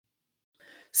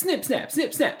Snip, snap,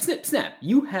 snip, snap, snip, snap.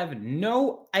 You have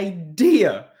no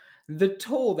idea the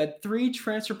toll that 3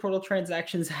 transfer portal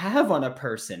transactions have on a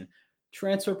person.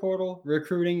 Transfer portal,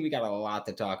 recruiting, we got a lot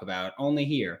to talk about only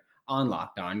here on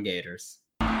Locked On Gators.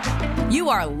 You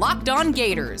are Locked On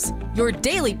Gators, your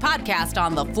daily podcast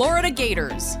on the Florida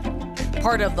Gators.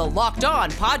 Part of the Locked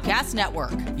On Podcast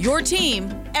Network, your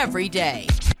team every day.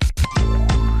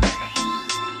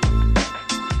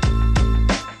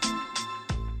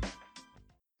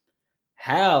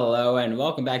 Hello and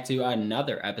welcome back to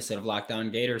another episode of Locked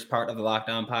On Gators, part of the Locked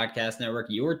On Podcast Network,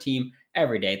 your team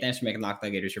every day. Thanks for making Locked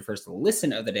On Gators your first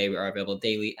listen of the day. We are available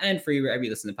daily and free wherever you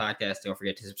listen to podcasts. Don't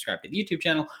forget to subscribe to the YouTube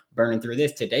channel. Burning Through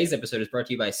This. Today's episode is brought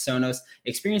to you by Sonos.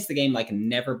 Experience the game like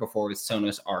never before with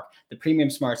Sonos Arc, the premium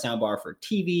smart soundbar for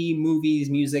TV, movies,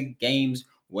 music, games,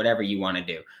 whatever you want to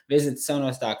do. Visit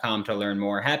Sonos.com to learn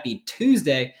more. Happy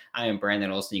Tuesday. I am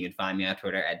Brandon Olson. You can find me on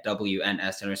Twitter at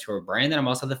WNS_Brandon. I'm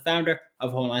also the founder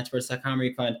of WholeNineSports.com, where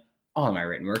you find all of my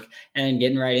written work. And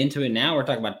getting right into it now, we're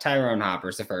talking about Tyrone Hopper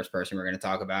is the first person we're going to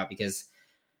talk about because,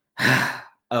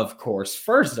 of course,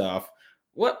 first off,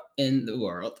 what in the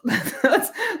world?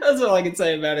 that's all I can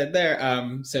say about it there.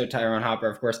 So Tyrone Hopper,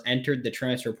 of course, entered the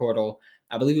transfer portal.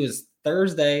 I believe it was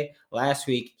Thursday last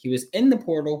week. He was in the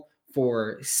portal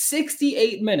for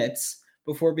 68 minutes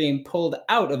before being pulled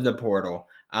out of the portal,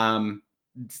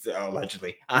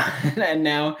 allegedly. And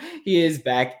now he is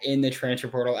back in the transfer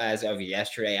portal as of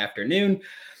yesterday afternoon.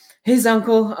 His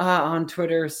uncle on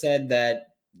Twitter said that,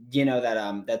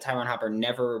 that Tyrone Hopper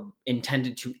never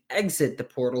intended to exit the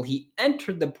portal. He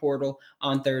entered the portal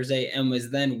on Thursday and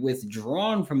was then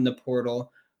withdrawn from the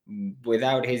portal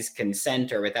without his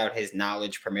consent or without his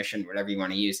knowledge, permission, whatever you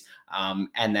want to use.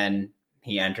 And then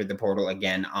he entered the portal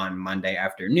again on Monday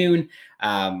afternoon.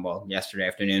 Yesterday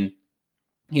afternoon.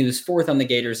 He was fourth on the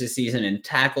Gators this season in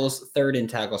tackles, third in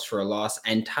tackles for a loss,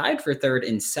 and tied for third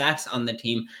in sacks on the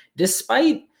team,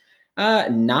 despite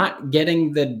not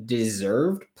getting the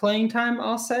deserved playing time,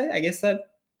 I'll say. I guess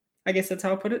that's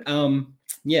how I put it.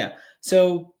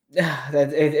 So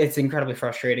it's incredibly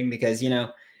frustrating because,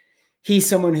 he's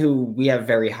someone who we have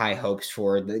very high hopes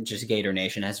for. Just Gator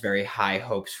Nation has very high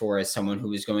hopes for as someone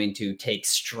who is going to take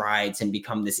strides and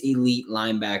become this elite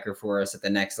linebacker for us at the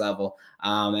next level.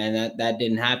 And that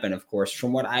didn't happen, of course.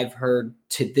 From what I've heard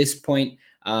to this point,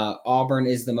 Auburn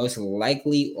is the most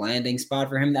likely landing spot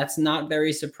for him. That's not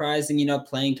very surprising.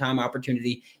 Playing time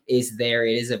opportunity is there.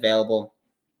 It is available.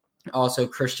 Also,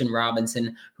 Christian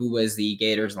Robinson, who was the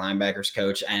Gators linebackers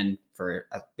coach and for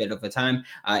a bit of a time,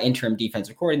 interim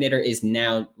defensive coordinator, is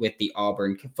now with the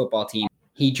Auburn football team.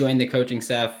 He joined the coaching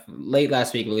staff late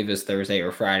last week, I believe it was Thursday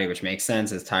or Friday, which makes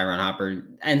sense as Tyrone Hopper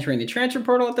entering the transfer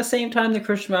portal at the same time that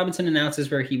Christian Robinson announces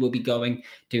where he will be going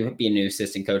to be a new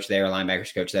assistant coach there, a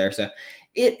linebackers coach there. So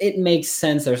it makes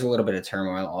sense. There's a little bit of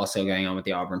turmoil also going on with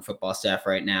the Auburn football staff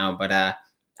right now, but I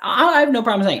have no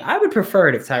problem saying I would prefer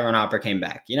it if Tyrone Hopper came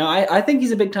back. I think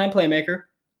he's a big-time playmaker.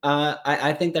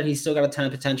 I think that he's still got a ton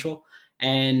of potential,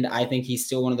 and I think he's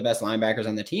still one of the best linebackers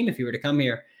on the team if he were to come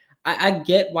here. I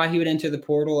get why he would enter the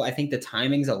portal. I think the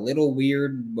timing's a little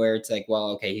weird where it's like, well,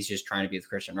 okay, he's just trying to be with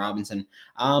Christian Robinson.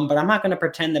 But I'm not going to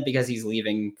pretend that because he's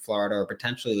leaving Florida or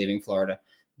potentially leaving Florida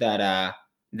that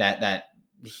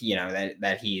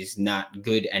he's not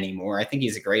good anymore. I think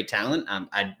he's a great talent.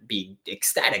 I'd be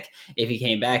ecstatic if he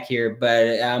came back here. But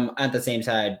at the same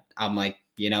time, I'm like,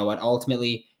 you know what?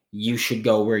 Ultimately, you should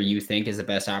go where you think is the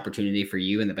best opportunity for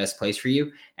you and the best place for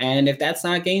you. And if that's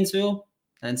not Gainesville,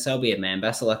 then so be it, man.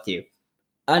 Best of luck to you.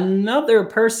 Another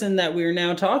person that we're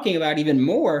now talking about even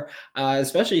more,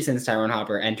 especially since Tyrone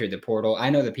Hopper entered the portal. I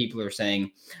know that people are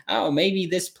saying, oh, maybe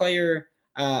this player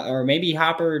or maybe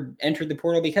Hopper entered the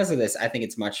portal because of this. I think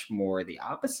it's much more the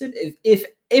opposite,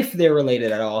 if they're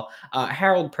related at all.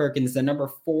 Harold Perkins, the number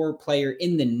 4 player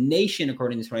in the nation,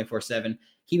 according to 24/7,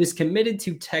 he was committed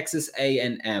to Texas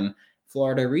A&M.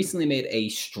 Florida recently made a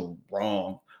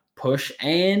strong push,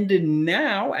 and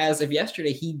now, as of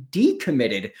yesterday, he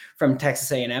decommitted from Texas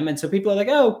A&M. And so people are like,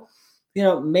 oh,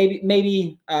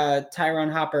 maybe Tyrone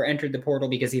Hopper entered the portal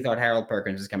because he thought Harold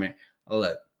Perkins was coming.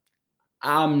 Look,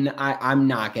 I'm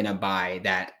not going to buy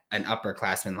that an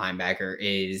upperclassman linebacker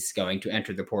is going to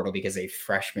enter the portal because a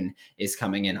freshman is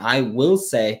coming in. I will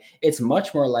say it's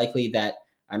much more likely that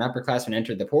an upperclassman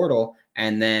entered the portal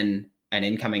and then an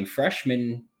incoming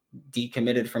freshman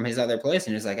decommitted from his other place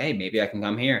and is like, hey, maybe I can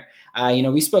come here.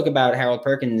 We spoke about Harold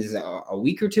Perkins a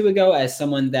week or two ago as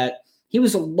someone that he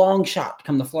was a long shot to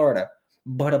come to Florida,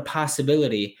 but a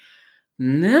possibility.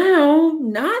 No,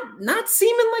 not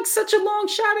seeming like such a long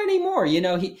shot anymore.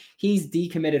 He's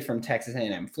decommitted from Texas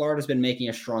A&M. Florida's been making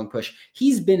a strong push.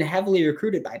 He's been heavily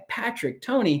recruited by Patrick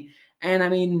Toney. And I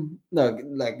mean, look,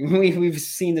 we've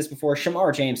seen this before.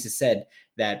 Shamar James has said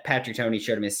that Patrick Toney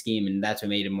showed him his scheme, and that's what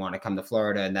made him want to come to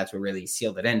Florida, and that's what really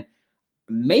sealed it in.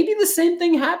 Maybe the same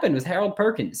thing happened with Harold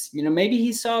Perkins. Maybe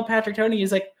he saw Patrick Toney.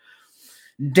 He's like,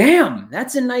 damn,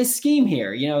 that's a nice scheme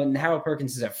here. And Harold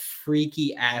Perkins is a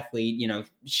freaky athlete,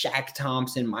 Shaq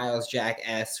Thompson, Miles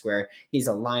Jack-esque, where he's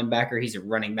a linebacker, he's a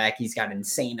running back, he's got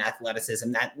insane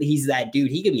athleticism. He's that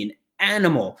dude. He could be an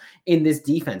animal in this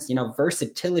defense.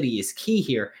 Versatility is key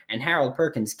here, and Harold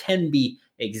Perkins can be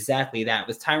exactly that.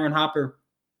 With Tyron Hopper,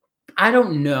 I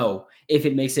don't know if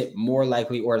it makes it more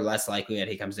likely or less likely that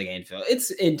he comes to Gainesville. It's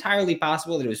entirely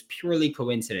possible that it was purely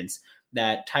coincidence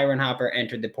that Tyron Hopper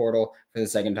entered the portal for the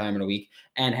second time in a week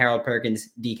and Harold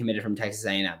Perkins decommitted from Texas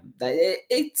A&M.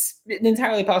 It's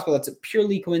entirely possible that's a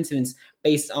purely coincidence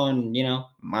based on,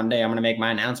 Monday I'm going to make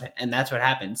my announcement, and that's what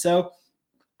happened. So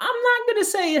I'm not going to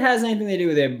say it has anything to do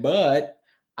with it, but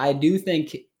I do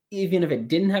think even if it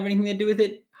didn't have anything to do with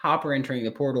it, Hopper entering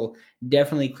the portal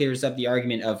definitely clears up the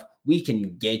argument of we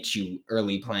can get you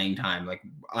early playing time, like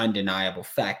undeniable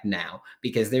fact now,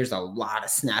 because there's a lot of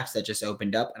snaps that just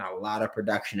opened up and a lot of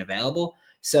production available.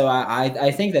 So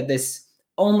I think that this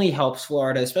only helps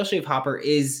Florida, especially if Hopper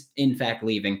is in fact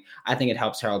leaving. I think it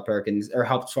helps Harold Perkins, or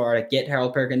helps Florida get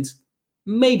Harold Perkins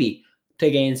maybe to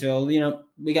Gainesville.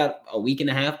 We got a week and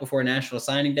a half before National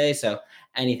Signing Day, so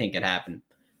anything could happen.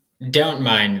 Don't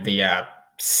mind the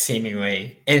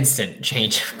seemingly instant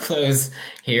change of clothes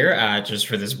here, just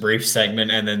for this brief segment,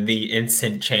 and then the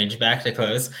instant change back to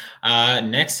clothes.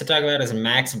 Next to talk about is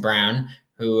Max Brown,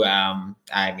 who,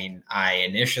 I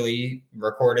initially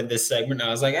recorded this segment. I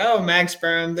was like, oh, Max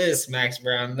Brown this, Max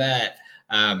Brown that.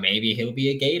 Maybe he'll be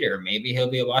a Gator. Maybe he'll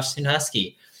be a Washington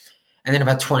Husky. And then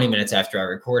about 20 minutes after I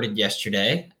recorded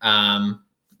yesterday,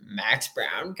 Max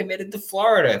Brown committed to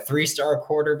Florida, 3-star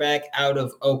quarterback out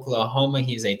of Oklahoma.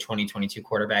 He's a 2022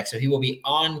 quarterback, so he will be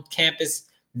on campus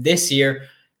this year.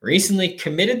 Recently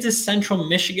committed to Central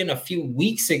Michigan a few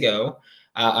weeks ago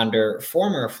under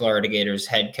former Florida Gators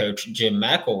head coach Jim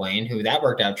McElwain, who that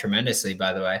worked out tremendously,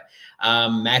 by the way.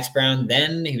 Max Brown,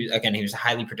 then he was a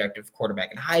highly productive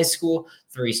quarterback in high school,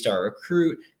 3-star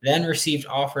recruit, then received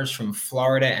offers from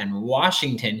Florida and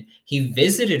Washington. He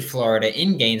visited Florida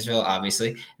in Gainesville,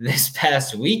 obviously, this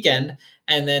past weekend.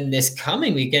 And then this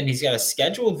coming weekend, he's got a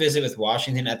scheduled visit with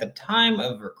Washington at the time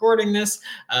of recording this.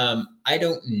 I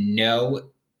don't know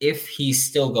if he's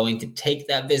still going to take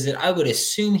that visit. I would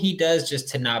assume he does, just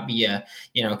to not be a,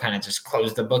 kind of just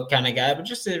close the book kind of guy, but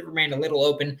just to remain a little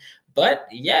open. But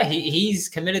yeah, he's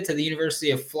committed to the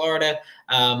University of Florida.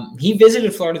 He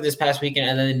visited Florida this past weekend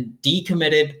and then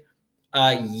decommitted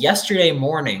yesterday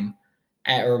morning,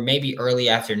 or maybe early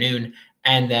afternoon.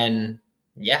 And then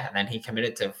he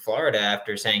committed to Florida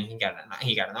after saying he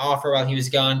got an offer while he was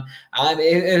gone.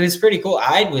 It was pretty cool.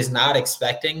 I was not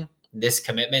expecting this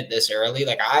commitment this early.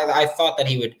 Like I thought that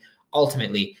he would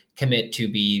ultimately commit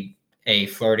to be a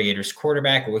Florida Gators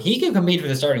quarterback. Well, he can compete for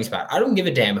the starting spot. I don't give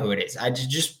a damn who it is. I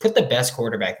just put the best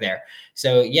quarterback there.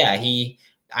 So yeah,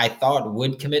 I thought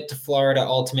would commit to Florida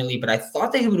ultimately, but I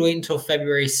thought that he would wait until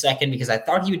February 2nd because I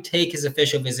thought he would take his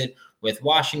official visit with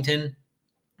Washington.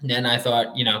 And then I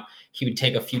thought, he would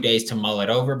take a few days to mull it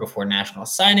over before National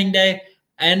Signing Day.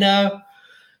 And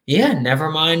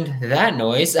never mind that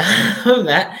noise.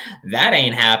 that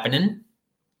ain't happening.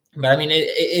 But I mean,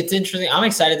 it's interesting. I'm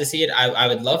excited to see it. I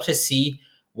would love to see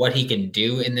what he can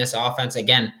do in this offense.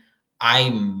 Again,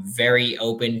 I'm very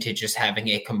open to just having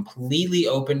a completely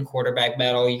open quarterback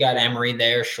battle. You got Emory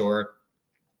there, sure.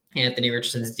 Anthony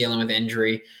Richardson's dealing with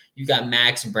injury. You've got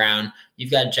Max Brown.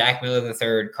 You've got Jack Miller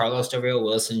III, Carlos Del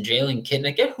Wilson, Jalen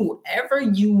Kitna. Get whoever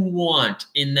you want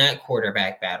in that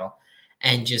quarterback battle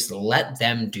and just let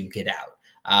them duke it out.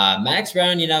 Max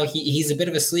Brown, he's a bit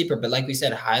of a sleeper, but like we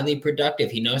said, highly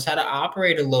productive. He knows how to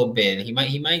operate a little bit. He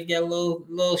might get a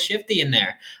little shifty in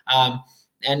there.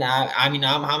 And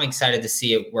I'm excited to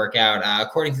see it work out.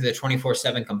 According to the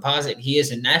 24/7 composite, he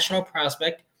is a national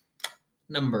prospect,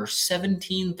 number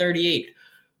 1738.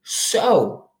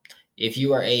 So if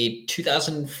you are a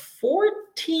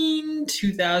 2014,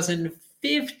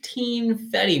 2015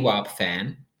 Fetty Wap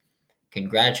fan,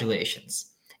 congratulations.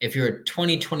 If you're a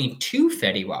 2022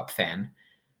 Fetty Wap fan,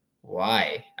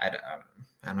 why? I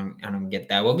don't get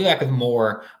that. We'll be back with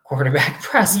more quarterback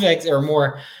prospects or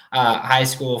more high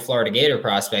school Florida Gator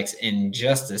prospects in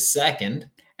just a second.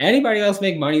 Anybody else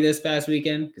make money this past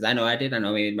weekend? Because I know I did. I know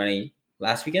I made money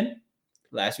last weekend,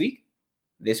 last week,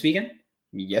 this weekend.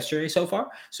 yesterday so far.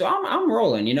 So I'm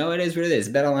rolling. It is what it is.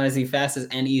 BetOnline is the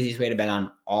fastest and easiest way to bet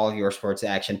on all of your sports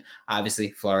action.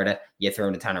 Obviously, Florida, you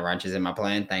throwing a ton of wrenches in my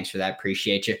plan. Thanks for that.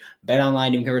 Appreciate you.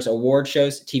 BetOnline even covers award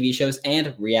shows, TV shows,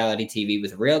 and reality TV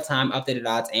with real-time updated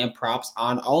odds and props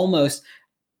on almost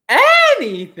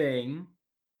anything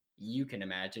you can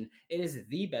imagine. It is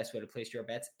the best way to place your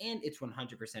bets, and it's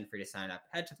 100% free to sign up.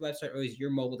 Head to the website or use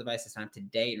your mobile device to sign up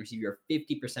today and receive your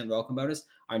 50% welcome bonus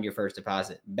on your first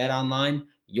deposit. Bet Online,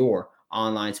 your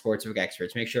online sportsbook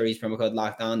experts. Make sure to use promo code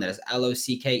LOCKEDON. That is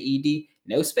LOCKED,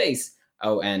 no space,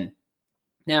 ON.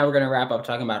 Now we're going to wrap up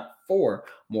talking about 4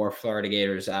 more Florida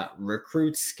Gators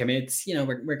recruits, commits.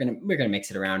 We're gonna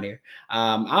mix it around here.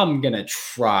 I'm gonna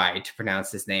try to pronounce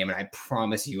this name, and I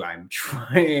promise you I'm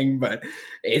trying, but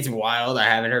it's wild. I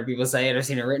haven't heard people say it. I've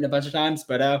seen it written a bunch of times,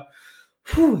 but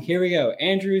here we go.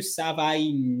 Andrew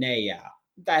Savainea.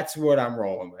 That's what I'm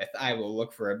rolling with. I will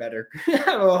look for a better.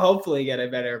 I will hopefully get a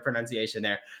better pronunciation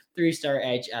there. 3-star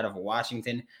edge out of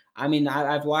Washington. I mean,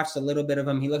 I've watched a little bit of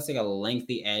him. He looks like a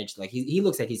lengthy edge. Like he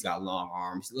looks like he's got long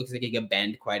arms. He looks like he can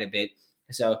bend quite a bit.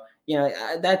 So,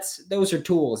 those are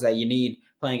tools that you need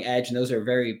playing edge, and those are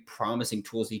very promising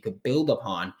tools that you could build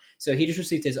upon. So he just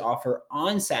received his offer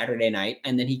on Saturday night,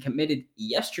 and then he committed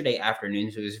yesterday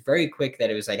afternoon. So it was very quick that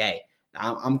it was like, hey,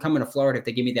 I'm coming to Florida if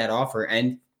they give me that offer.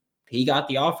 And he got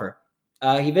the offer.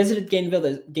 He visited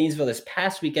Gainesville this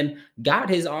past weekend, got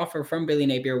his offer from Billy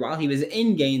Napier while he was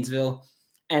in Gainesville.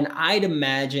 And I'd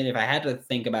imagine, if I had to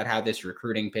think about how this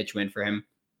recruiting pitch went for him,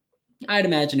 I'd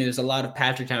imagine it was a lot of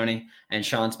Patrick Toney and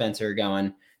Sean Spencer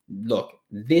going, look,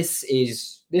 this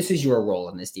is your role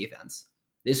in this defense.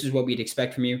 This is what we'd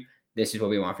expect from you. This is what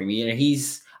we want from you.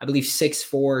 He's, I believe,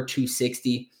 6'4",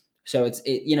 260. So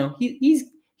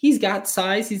he's got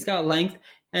size, he's got length,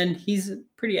 and he's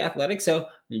pretty athletic. So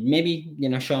maybe,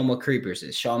 show him what creepers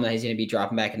is. Show him that he's going to be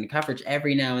dropping back into coverage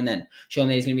every now and then. Show him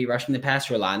that he's going to be rushing the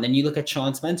passer a lot. And then you look at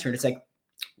Sean Spencer, and it's like,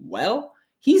 well,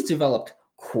 he's developed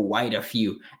quite a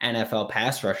few NFL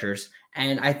pass rushers.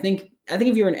 And I think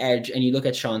if you're an edge and you look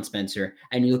at Sean Spencer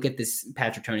and you look at this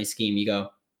Patrick Toney scheme, you go,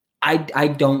 I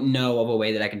don't know of a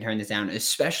way that I can turn this down,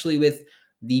 especially with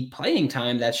the playing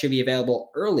time that should be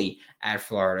available early at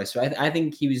Florida. So I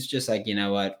think he was just like, you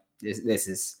know what, this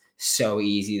is so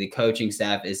easy. The coaching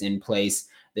staff is in place.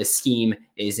 The scheme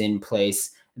is in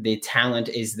place. The talent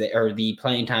is there, or the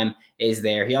playing time is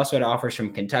there. He also had offers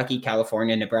from Kentucky,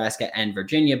 California, Nebraska, and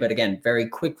Virginia, but again, very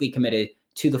quickly committed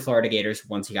to the Florida Gators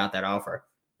once he got that offer.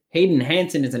 Hayden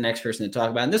Hansen is the next person to talk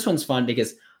about. And this one's fun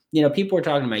because, people were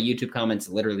talking in my YouTube comments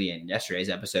literally in yesterday's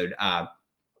episode,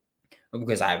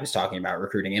 because I was talking about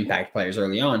recruiting impact players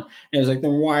early on. And it was like,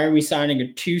 then why are we signing a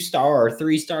 2-star or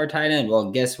 3-star tight end? Well,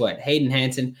 guess what? Hayden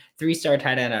Hansen, 3-star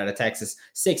tight end out of Texas,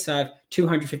 6'5",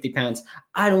 250 pounds.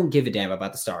 I don't give a damn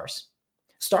about the stars.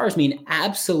 Stars mean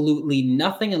absolutely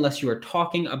nothing unless you are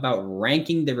talking about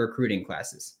ranking the recruiting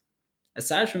classes.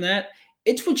 Aside from that,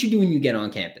 it's what you do when you get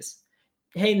on campus.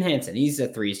 Hayden Hansen, he's a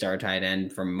 3-star tight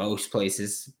end from most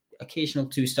places, occasional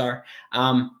 2-star.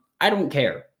 I don't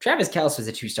care. Travis Kelce was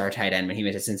a 2-star tight end when he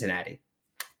went to Cincinnati.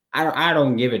 I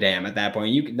don't give a damn at that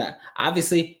point.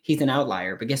 Obviously he's an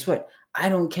outlier, but guess what? I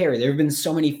don't care. There have been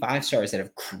so many 5-stars that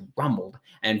have crumbled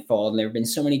and fallen. There have been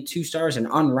so many 2-stars and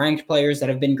unranked players that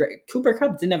have been great. Cooper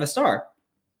Kupp didn't have a star.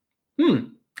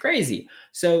 Crazy.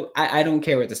 So I don't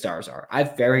care what the stars are.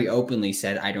 I've very openly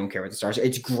said I don't care what the stars are.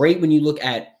 It's great when you look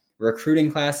at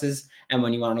recruiting classes and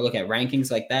when you want to look at rankings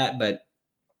like that,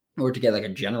 or to get like a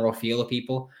general feel of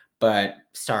people. But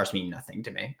stars mean nothing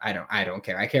to me. I don't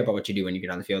care. I care about what you do when you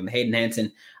get on the field. And Hayden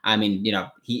Hansen, I mean,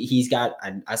 he's got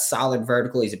a solid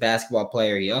vertical. He's a basketball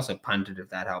player. He also punted, if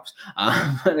that helps.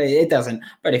 But it doesn't.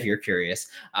 But if you're curious,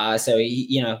 so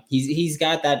he's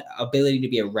got that ability to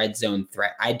be a red zone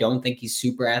threat. I don't think he's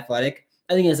super athletic.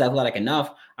 I think he's athletic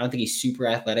enough. I don't think he's super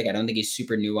athletic. I don't think he's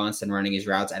super nuanced in running his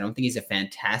routes. I don't think he's a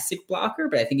fantastic blocker,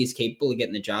 but I think he's capable of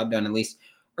getting the job done at least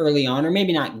early on, or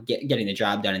maybe not getting the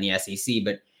job done in the SEC,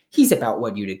 but he's about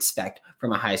what you'd expect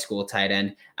from a high school tight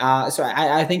end. So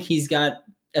I think he's got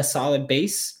a solid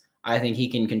base. I think he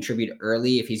can contribute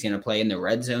early if he's going to play in the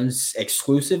red zones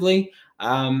exclusively.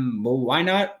 Well, why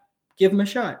not give him a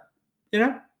shot?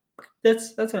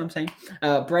 That's what I'm saying.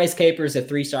 Bryce Capers, a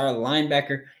 3-star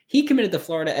linebacker. He committed to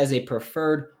Florida as a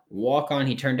preferred walk-on.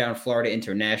 He turned down Florida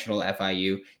International,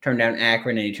 FIU, turned down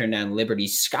Akron, and he turned down Liberty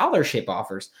scholarship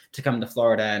offers to come to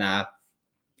Florida. And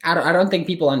I don't think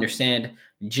people understand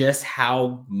just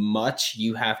how much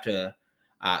you have to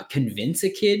convince a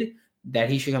kid that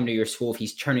he should come to your school if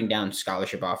he's turning down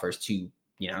scholarship offers to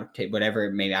whatever,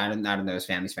 maybe I don't know his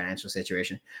family's financial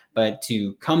situation, but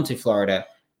to come to Florida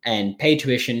and pay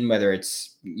tuition, whether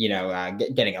it's,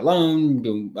 getting a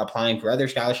loan, applying for other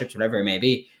scholarships, whatever it may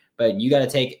be. But you got to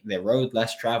take the road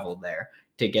less traveled there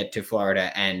to get to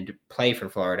Florida and play for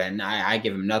Florida. And I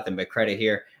give him nothing but credit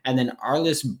here. And then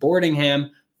Arlis Boardingham,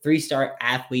 3-star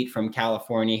athlete from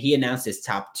California. He announced his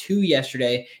top 2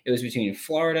 yesterday. It was between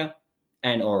Florida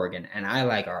and Oregon. And I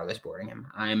like Arlis Boardingham.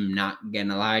 I'm not going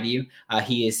to lie to you.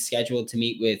 He is scheduled to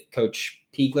meet with Coach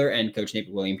Piegler, and Coach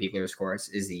Napier. William Piegler, of course,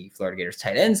 is the Florida Gators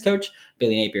tight ends coach.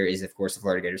 Billy Napier is, of course, the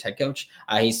Florida Gators head coach.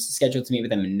 He's scheduled to meet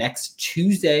with them next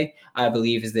Tuesday, I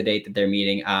believe, is the date that they're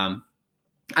meeting.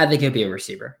 I think he'll be a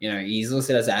receiver. He's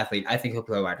listed as an athlete. I think he'll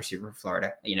play wide receiver for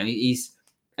Florida.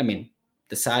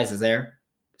 The size is there,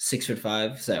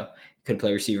 6'5", so could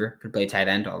play receiver, could play tight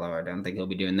end, although I don't think he'll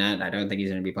be doing that. I don't think he's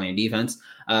going to be playing defense.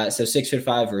 So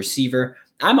 6'5" receiver.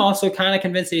 I'm also kind of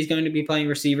convinced that he's going to be playing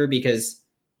receiver because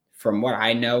from what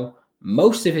I know,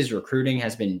 most of his recruiting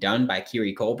has been done by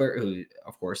Keary Colbert, who,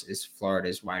 of course, is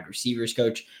Florida's wide receivers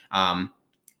coach.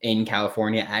 In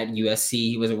California at USC,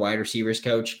 he was a wide receivers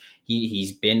coach.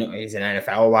 He's an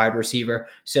NFL wide receiver.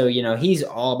 So, he's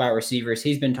all about receivers.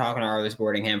 He's been talking to Arlis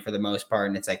Boardingham for the most part.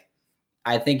 And it's like,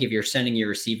 I think if you're sending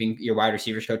your wide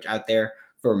receivers coach out there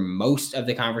for most of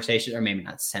the conversation, or maybe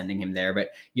not sending him there, but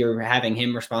you're having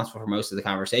him responsible for most of the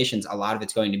conversations, a lot of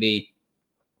it's going to be,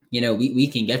 we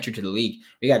can get you to the league.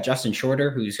 We got Justin Shorter,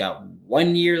 who's got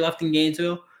 1 year left in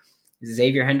Gainesville.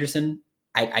 Xavier Henderson,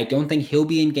 I don't think he'll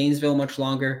be in Gainesville much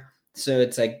longer. So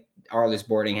it's like Arlis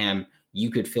Boardingham,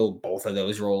 you could fill both of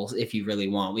those roles if you really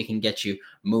want. We can get you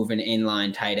moving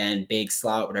inline, tight end, big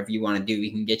slot, whatever you want to do.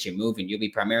 We can get you moving. You'll be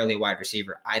primarily a wide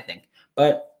receiver, I think.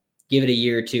 But give it a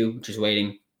year or two, just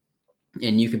waiting,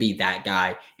 and you could be that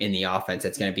guy in the offense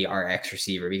that's going to be our X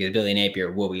receiver, because Billy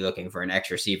Napier will be looking for an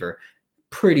X receiver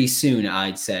pretty soon,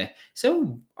 I'd say.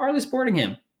 So Arlis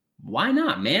Boardingham, why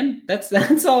not, man? That's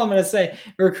all I'm going to say.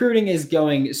 Recruiting is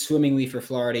going swimmingly for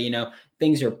Florida.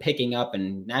 Things are picking up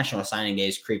and National Signing Day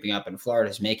is creeping up, and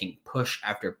Florida's making push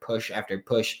after push after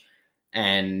push.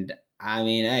 And I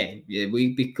mean, hey,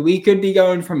 we could be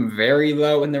going from very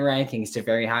low in the rankings to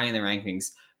very high in the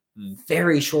rankings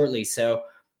very shortly. So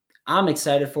I'm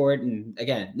excited for it. And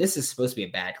again, this is supposed to be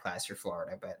a bad class for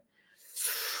Florida, but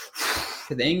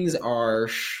things are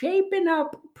shaping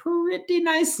up pretty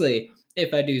nicely,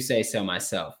 if I do say so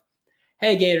myself.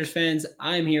 Hey, Gators fans,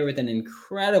 I'm here with an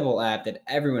incredible app that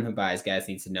everyone who buys gas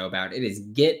needs to know about. It is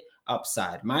Get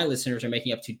Upside. My listeners are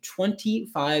making up to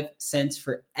 25 cents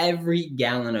for every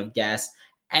gallon of gas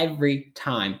every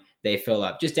time they fill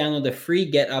up. Just download the free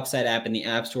Get Upside app in the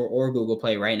App Store or Google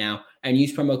Play right now and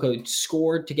use promo code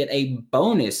SCORED to get a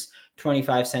bonus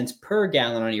 25 cents per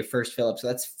gallon on your first fill up. So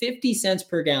that's 50 cents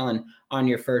per gallon on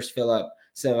your first fill up.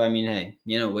 So, I mean, hey,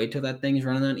 wait till that thing's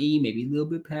running on E, maybe a little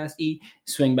bit past E,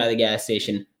 swing by the gas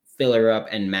station, fill her up,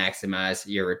 and maximize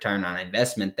your return on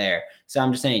investment there. So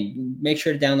I'm just saying, make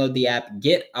sure to download the app,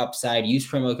 Get Upside, use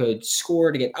promo code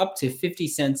SCORE to get up to 50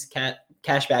 cents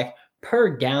cash back per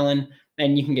gallon,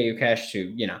 and you can get your cash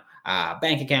to,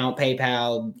 bank account,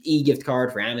 PayPal, e-gift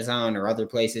card for Amazon or other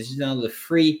places. Just download the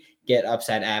free Get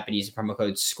Upside app and use the promo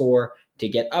code SCORE to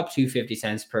get up to 50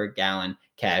 cents per gallon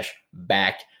cash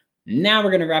back. Now we're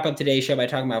going to wrap up today's show by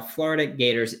talking about Florida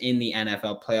Gators in the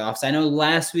NFL playoffs. I know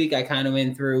last week I kind of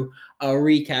went through a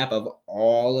recap of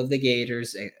all of the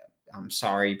Gators. I'm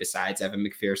sorry, besides Evan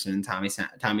McPherson and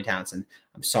Tommy Townsend.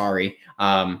 I'm sorry.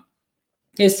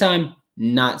 His time,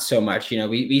 not so much.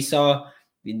 We saw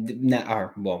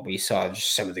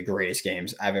just some of the greatest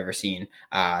games I've ever seen.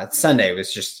 Sunday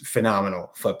was just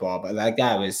phenomenal football, but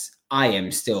I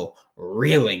am still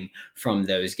reeling from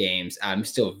those games. I'm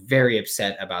still very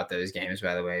upset about those games,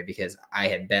 by the way, because I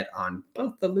had bet on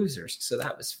both the losers. So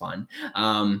that was fun.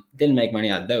 Didn't make money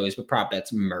on those, but prop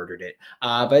bets murdered it.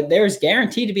 But there's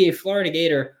guaranteed to be a Florida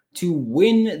Gator to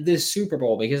win the Super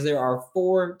Bowl because there are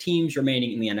 4 teams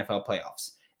remaining in the NFL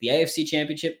playoffs. The AFC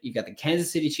Championship, you've got the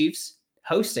Kansas City Chiefs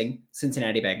hosting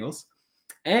Cincinnati Bengals.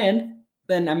 And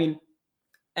then,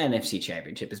 NFC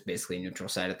Championship is basically a neutral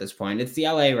site at this point. It's the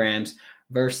LA Rams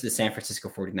versus the San Francisco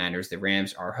 49ers. The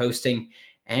Rams are hosting,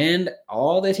 and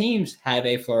all the teams have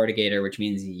a Florida Gator, which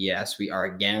means, yes, we are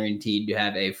guaranteed to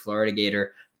have a Florida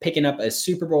Gator picking up a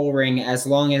Super Bowl ring as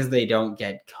long as they don't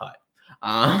get cut.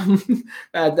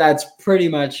 That's pretty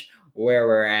much where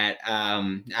we're at.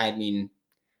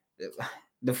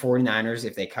 The 49ers,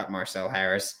 if they cut Marcel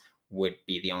Harris, would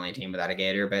be the only team without a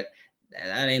Gator, but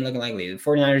that ain't looking likely. The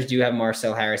 49ers do have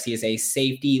Marcel Harris. He is a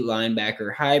safety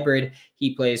linebacker hybrid.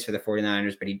 He plays for the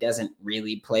 49ers, but he doesn't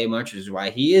really play much, which is why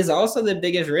he is also the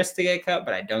biggest risk to get cut,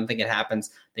 but I don't think it happens.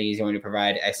 I think he's going to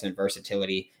provide excellent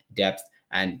versatility, depth,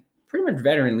 and pretty much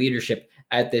veteran leadership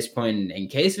at this point, in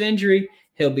case of injury,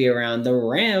 he'll be around. The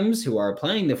Rams, who are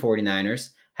playing the 49ers,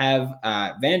 have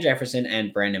Van Jefferson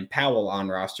and Brandon Powell on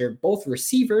roster, both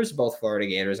receivers, both Florida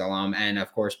Gators alum, and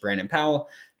of course, Brandon Powell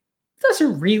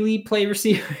doesn't really play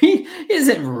receiver. He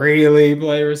isn't really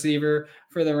play receiver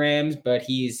for the Rams, but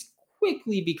he's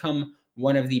quickly become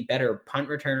one of the better punt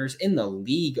returners in the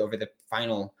league over the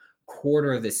final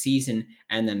quarter of the season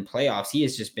and then playoffs. He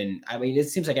has just been, I mean, it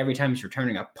seems like every time he's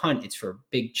returning a punt, it's for a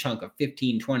big chunk of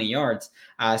 15, 20 yards.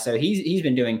 So he's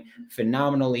been doing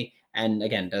phenomenally. And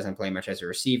again, doesn't play much as a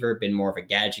receiver, been more of a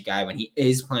gadget guy when he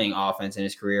is playing offense in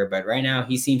his career. But right now,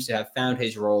 he seems to have found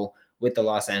his role with the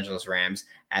Los Angeles Rams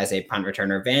as a punt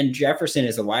returner. Van Jefferson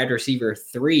is a wide receiver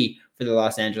 3 for the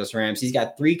Los Angeles Rams. He's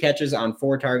got 3 catches on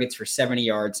 4 targets for 70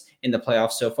 yards in the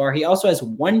playoffs so far. He also has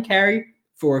 1 carry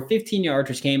for 15 yards,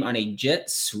 which came on a jet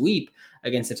sweep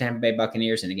against the Tampa Bay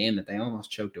Buccaneers in a game that they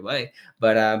almost choked away.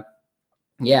 But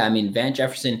yeah, I mean, Van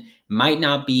Jefferson might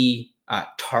not be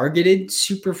targeted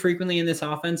super frequently in this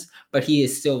offense, but he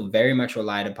is still very much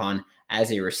relied upon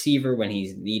as a receiver when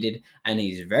he's needed, and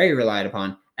he's very relied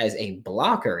upon as a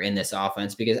blocker in this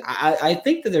offense, because I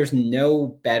think that there's no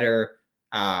better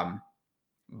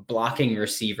blocking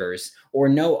receivers or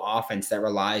no offense that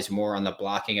relies more on the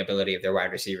blocking ability of their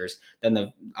wide receivers than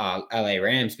the LA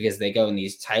Rams, because they go in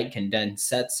these tight condensed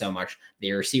sets so much.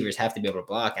 The receivers have to be able to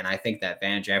block. And I think that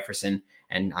Van Jefferson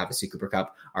and obviously Cooper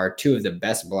Kupp are 2 of the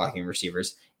best blocking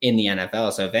receivers in the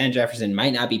NFL. So Van Jefferson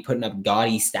might not be putting up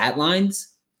gaudy stat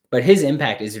lines, but his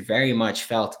impact is very much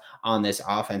felt on this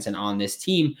offense and on this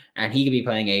team, and he could be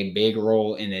playing a big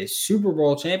role in a Super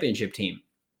Bowl championship team.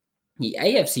 The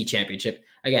AFC Championship,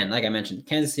 again, like I mentioned,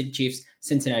 Kansas City Chiefs,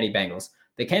 Cincinnati Bengals.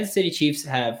 The Kansas City Chiefs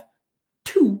have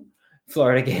 2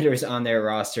 Florida Gators on their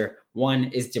roster. One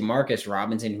is Demarcus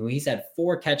Robinson, who he's had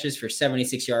 4 catches for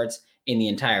 76 yards in the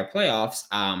entire playoffs,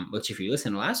 which if you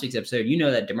listen to last week's episode, you know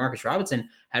that Demarcus Robinson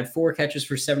had 4 catches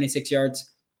for 76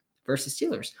 yards versus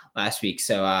Steelers last week.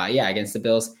 So yeah, against the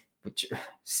Bills, which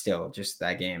still just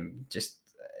that game, just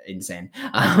insane.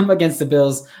 Against the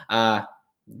Bills,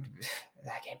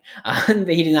 that game,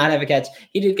 he did not have a catch.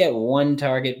 He did get 1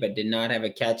 target, but did not have a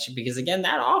catch because, again,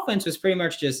 that offense was pretty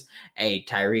much just a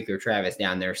Tyreek or Travis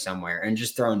down there somewhere and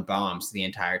just throwing bombs the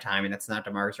entire time, and that's not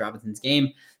Demarcus Robinson's game.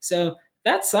 So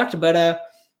that sucked, but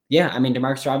yeah, I mean,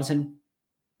 Demarcus Robinson,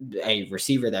 a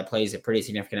receiver that plays a pretty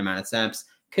significant amount of snaps,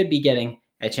 could be getting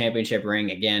a championship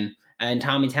ring again. And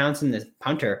Tommy Townsend, the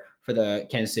punter for the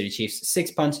Kansas City Chiefs,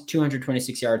 6 punts,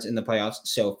 226 yards in the playoffs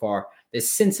so far. The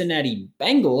Cincinnati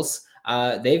Bengals,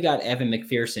 they've got Evan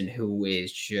McPherson, who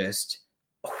is just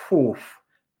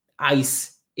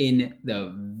ice in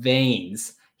the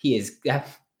veins. He is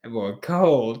more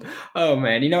cold. Oh,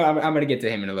 man. You know, I'm going to get to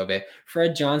him in a little bit.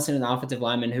 Fred Johnson, an offensive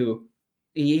lineman who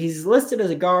he's listed as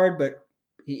a guard, but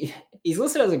he's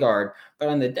listed as a guard, but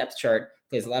on the depth chart,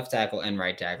 plays left tackle and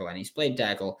right tackle, and he's played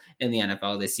tackle in the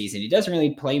NFL this season. He doesn't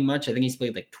really play much. I think he's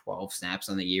played like 12 snaps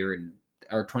on the year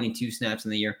or 22 snaps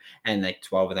in the year, and like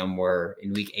 12 of them were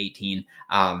in week 18.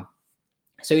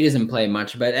 So he doesn't play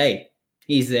much, but hey,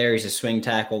 he's there. He's a swing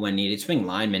tackle when needed, swing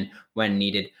lineman when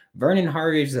needed. Vernon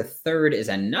Hargreaves III is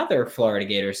another Florida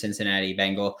Gator, Cincinnati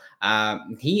Bengal.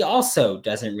 He also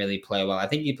doesn't really play well. I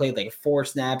think he played like 4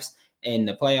 snaps in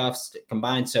the playoffs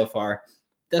combined so far.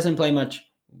 Doesn't play much.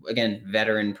 Again,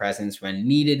 veteran presence when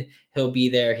needed. He'll be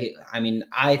there.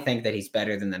 I think that he's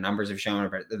better than the numbers have shown,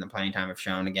 or than the playing time have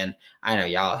shown. Again, I know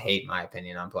y'all hate my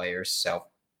opinion on players, so.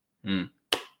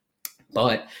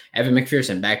 But Evan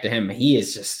McPherson, back to him. He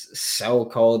is just so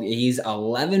cold. He's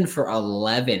 11 for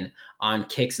 11 on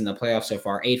kicks in the playoffs so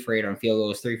far. 8 for 8 on field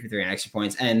goals, 3 for 3 on extra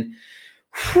points. And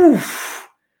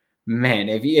man,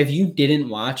 if you didn't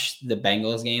watch the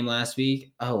Bengals game last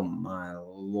week, oh my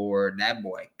Lord, that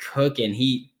boy cooking.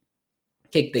 He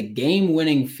kicked the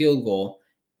game-winning field goal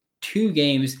 2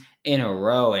 games in a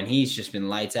row, and he's just been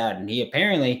lights out. And he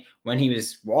apparently, when he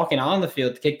was walking on the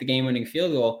field to kick the game-winning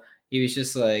field goal, he was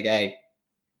just like, hey,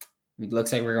 it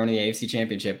looks like we're going to the AFC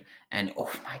Championship. And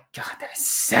oh my God, that is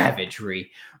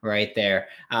savagery right there.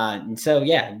 So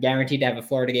yeah, guaranteed to have a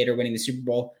Florida Gator winning the Super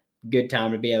Bowl. Good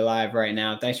time to be alive right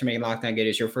now. Thanks for making Locked On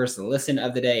Gators your first listen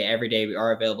of the day. Every day we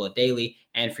are available daily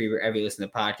and free wherever you listen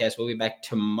to podcasts. We'll be back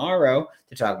tomorrow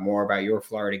to talk more about your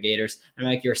Florida Gators and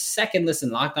make your second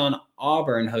listen Locked On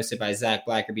Auburn, hosted by Zach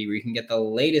Blackerby, where you can get the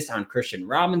latest on Christian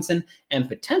Robinson and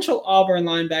potential Auburn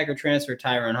linebacker transfer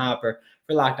Tyron Hopper.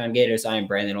 For Locked On Gators, I am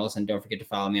Brandon Olson. Don't forget to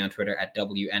follow me on Twitter at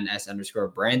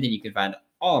WNS_Brandon. You can find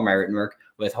all of my written work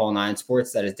with Whole 9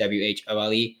 Sports. That is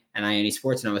WHOLE and INE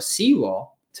Sports. And I will see you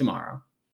all tomorrow.